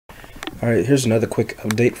Alright, here's another quick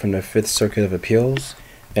update from the Fifth Circuit of Appeals.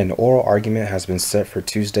 An oral argument has been set for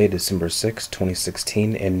Tuesday, December 6,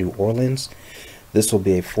 2016 in New Orleans. This will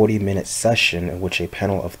be a 40-minute session in which a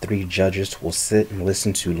panel of 3 judges will sit and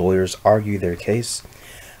listen to lawyers argue their case.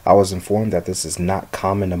 I was informed that this is not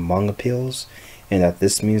common among appeals, and that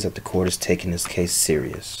this means that the court is taking this case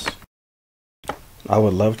serious. I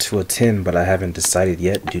would love to attend, but I haven't decided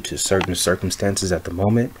yet due to certain circumstances at the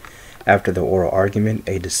moment. After the oral argument,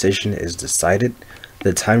 a decision is decided.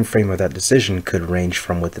 The time frame of that decision could range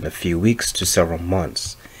from within a few weeks to several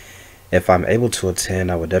months. If I'm able to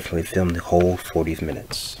attend, I would definitely film the whole 40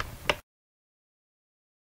 minutes.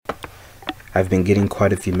 I've been getting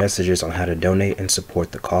quite a few messages on how to donate and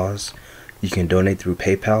support the cause. You can donate through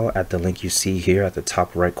PayPal at the link you see here at the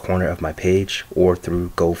top right corner of my page, or through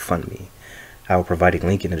GoFundMe. I will provide a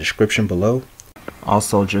link in the description below.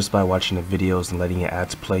 Also, just by watching the videos and letting your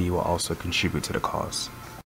ads play, you will also contribute to the cause.